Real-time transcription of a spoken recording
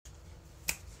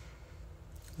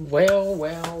Well,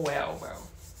 well, well, well.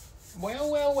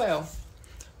 Well, well, well.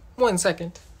 1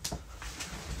 second.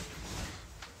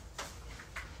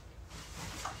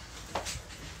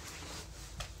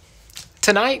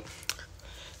 Tonight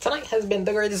has been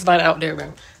the greatest night out there,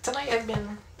 bro. Tonight has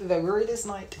been the greatest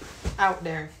night out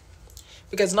there.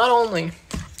 Because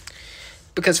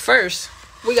first,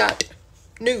 we got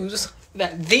news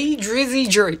that the Drizzy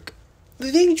Drake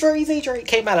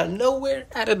came out of nowhere,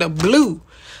 out of the blue,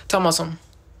 talking about some,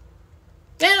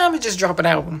 I'm gonna just drop an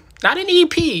album. Not an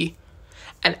EP,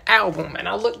 an album. And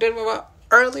I looked at it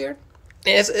earlier,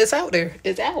 and it's out there.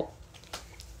 It's out.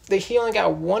 He only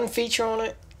got one feature on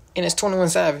it, and it's 21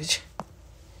 Savage.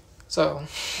 So,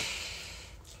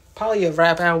 probably a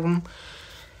rap album.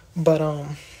 But,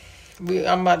 I'm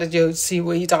about to go see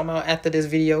what he talking about after this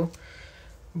video.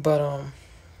 But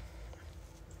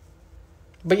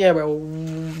yeah, bro,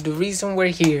 the reason we're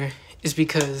here is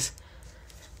because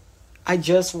I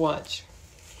just watched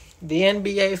the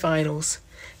NBA Finals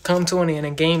come to an end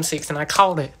in Game 6, and I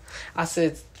called it. I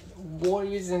said,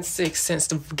 Warriors in 6 since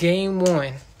the Game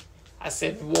 1. I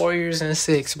said, Warriors in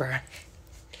 6, bro.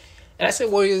 And I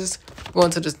said Warriors going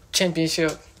to the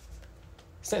championship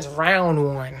since round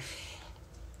 1.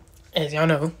 As y'all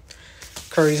know,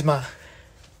 Curry's my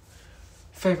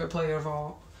favorite player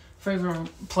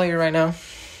right now.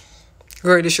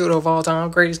 Greatest shooter of all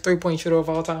time. Greatest 3-point shooter of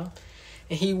all time.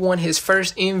 And he won his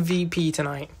first MVP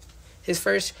tonight. His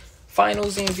first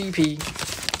finals MVP.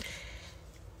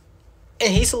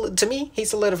 And he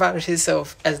solidified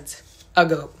himself as a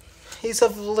GOAT. He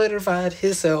solidified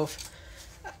himself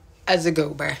as a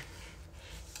GOAT, bro.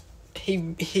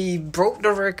 He broke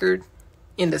the record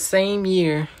in the same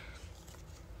year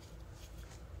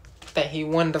that he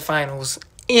won the finals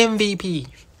MVP.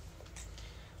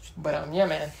 But yeah,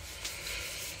 man,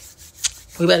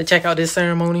 we better check out this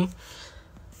ceremony.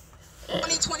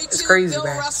 2022 it's crazy, Bill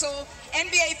man. Russell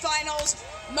NBA Finals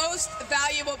Most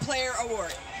Valuable Player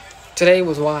Award. Today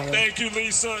was wild. Thank you,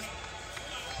 Lisa.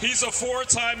 He's a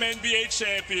 4-time NBA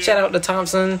champion. Shout out to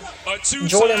Thompson. A 2-time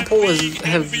Jordan Poole league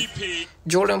MVP.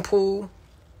 Jordan Poole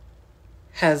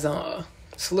has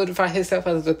solidified himself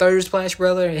as the third Splash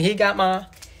Brother, and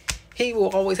he will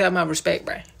always have my respect,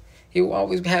 bro. He will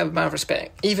always have my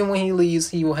respect. Even when he leaves,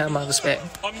 he will have my respect.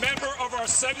 A member of our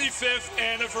 75th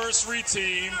anniversary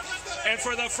team, and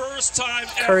for the first time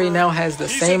Curry ever, now has the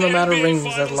he's same an amount of NBA rings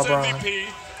as Finals LeBron. MVP,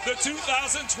 the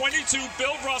 2022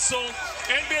 Bill Russell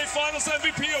NBA Finals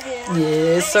MVP Award.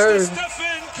 Yes, goes sir. to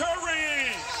Stephen Curry.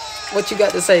 What you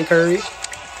got to say, Curry?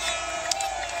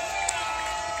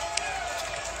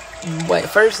 Wait,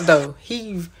 first though,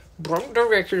 he broke the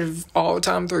record of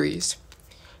all-time threes.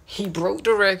 He broke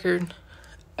the record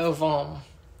of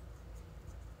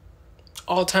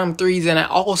all-time threes in an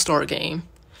All-Star game,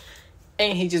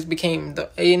 and he just became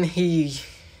he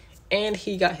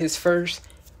got his first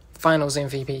Finals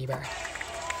MVP back.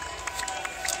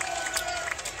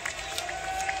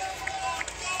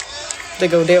 They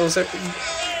go Dale, sir.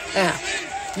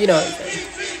 You know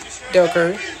Dale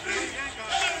Curry.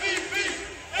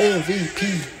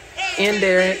 MVP in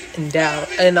there in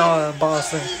Dallas in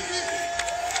Boston.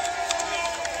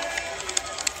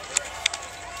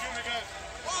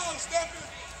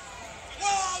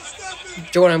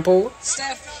 Jordan Poole.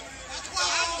 Steph.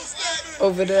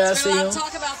 Over there, I There's see been a lot him. of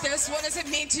talk about this. What does it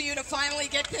mean to you to finally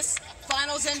get this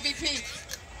Finals MVP?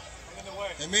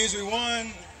 It means we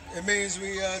won. It means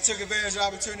we took advantage of the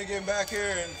opportunity getting back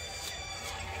here. And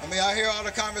I mean, I hear all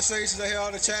the conversations. I hear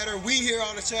all the chatter. We hear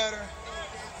all the chatter.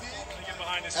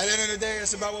 At the end of the day,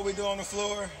 it's about what we do on the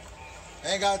floor.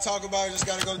 Ain't got to talk about it. Just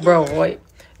got to go do it. Bro, wait.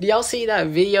 Do y'all see that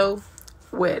video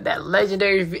where that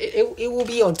legendary... It will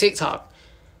be on TikTok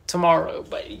tomorrow.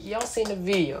 But y'all seen the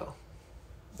video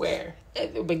where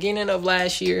at the beginning of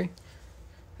last year...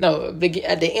 No, at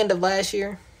the end of last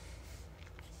year...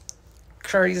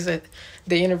 Curry said...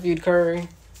 They interviewed Curry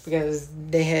because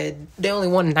they only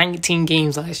won 19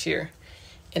 games last year.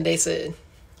 And he said,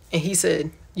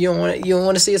 you don't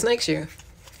want to see us next year.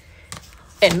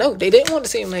 And no, they didn't want to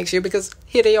see him next year because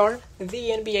here they are, the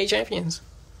NBA champions.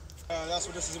 That's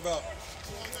what this is about.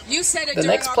 You said it The during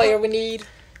next our player we need.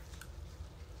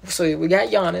 So we got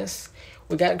Giannis,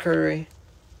 we got Curry.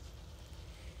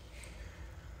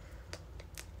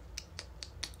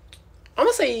 I'm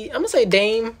gonna say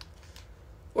Dame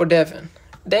or Devin.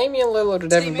 Damian Lillard or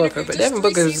Devin Booker, but Devin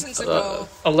Booker is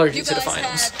allergic to the finals.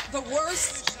 You guys had the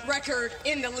worst record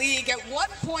in the league. At what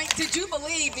point did you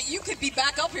believe that you could be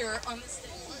back up here on this stage?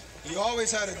 You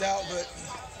always had a doubt, but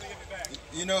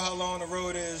you know how long the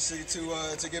road is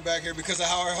to get back here because of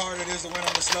how hard it is to win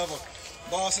on this level.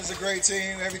 Boston's a great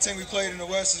team. Every team we played in the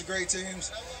West is great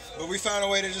teams. But we found a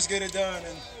way to just get it done.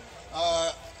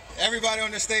 And everybody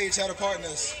on the stage had a part in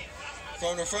this.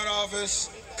 From the front office,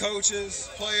 coaches,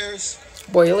 players.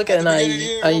 Boy, you look at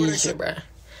Ayesha, bro.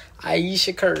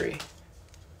 Ayesha Curry.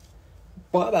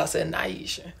 Boy, I about to say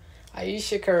Nyesha.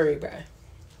 Ayesha Curry, bro.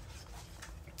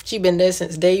 She been there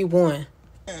since day one.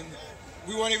 And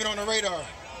we weren't even on the radar.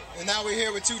 And now we're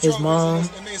here with 2 His trophies. mom.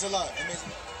 It means a lot. It means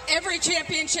Every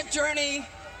championship journey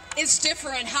is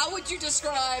different. How would you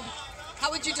describe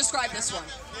this one?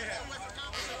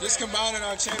 just combining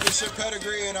our championship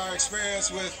pedigree and our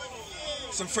experience with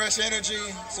some fresh energy,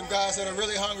 some guys that are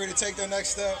really hungry to take their next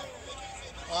step.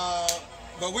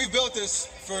 But we've built this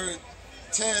for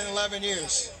 10, 11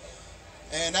 years.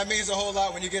 And that means a whole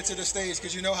lot when you get to the stage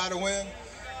because you know how to win.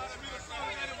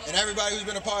 And everybody who's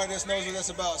been a part of this knows what that's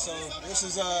about. So this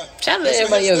is shout out to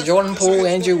everybody else. Jordan Poole,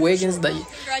 Andrew Wiggins, the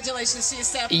Congratulations to you,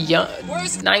 Steph. young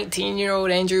 19-year-old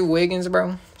Andrew Wiggins,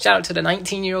 bro. Shout out to the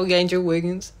 19-year-old Andrew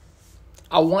Wiggins.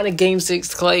 I wanted Game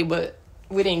 6 Clay, but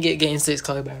we didn't get Game 6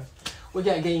 Clay, bro. We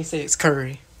got Game 6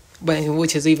 Curry, but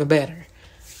which is even better.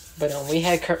 But we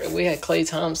had Klay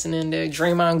Thompson in there,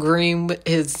 Draymond Green with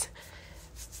his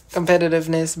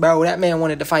competitiveness, bro. That man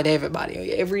wanted to fight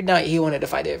everybody. Every night he wanted to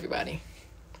fight everybody.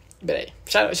 But hey,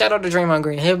 shout out to Draymond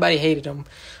Green. Everybody hated him,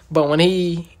 but when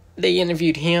they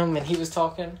interviewed him and he was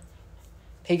talking,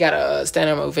 he got a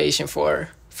standing ovation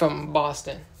from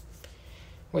Boston,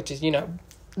 which is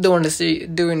during the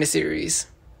series,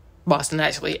 Boston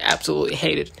actually absolutely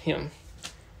hated him.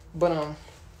 But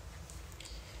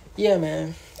yeah,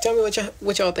 man. Tell me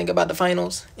what y'all think about the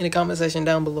finals in the comment section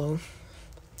down below.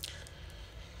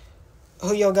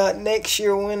 Who y'all got next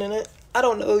year winning it? I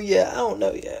don't know yet.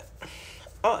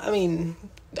 I mean,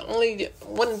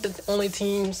 one of the only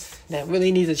teams that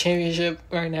really needs a championship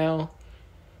right now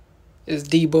is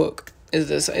D-Book. Is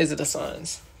the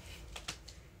Suns.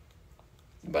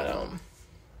 But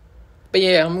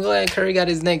yeah, I'm glad Curry got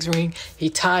his next ring. He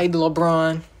tied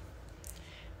LeBron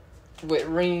with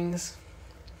rings.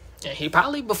 And he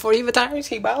probably, before he retires,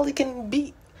 he probably can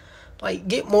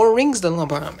get more rings than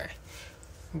LeBron, man.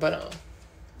 But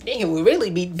yeah, he would really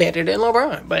be better than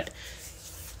LeBron.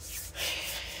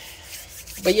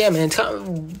 But yeah, man,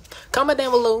 comment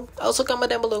down below. Also comment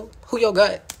down below who y'all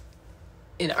got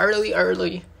in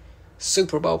early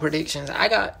Super Bowl predictions.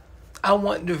 I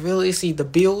want to really see the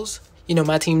Bills.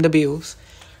 My team, the Bills.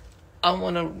 I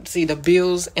want to see the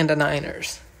Bills and the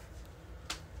Niners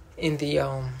in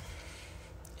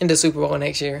the Super Bowl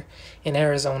next year in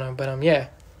Arizona. But yeah,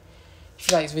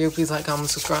 if you like this video, please like, comment,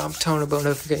 subscribe, turn on the bell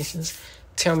notifications.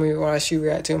 Tell me what I should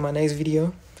react to in my next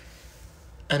video.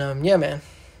 And yeah, man.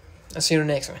 I'll see you in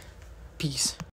the next one. Peace.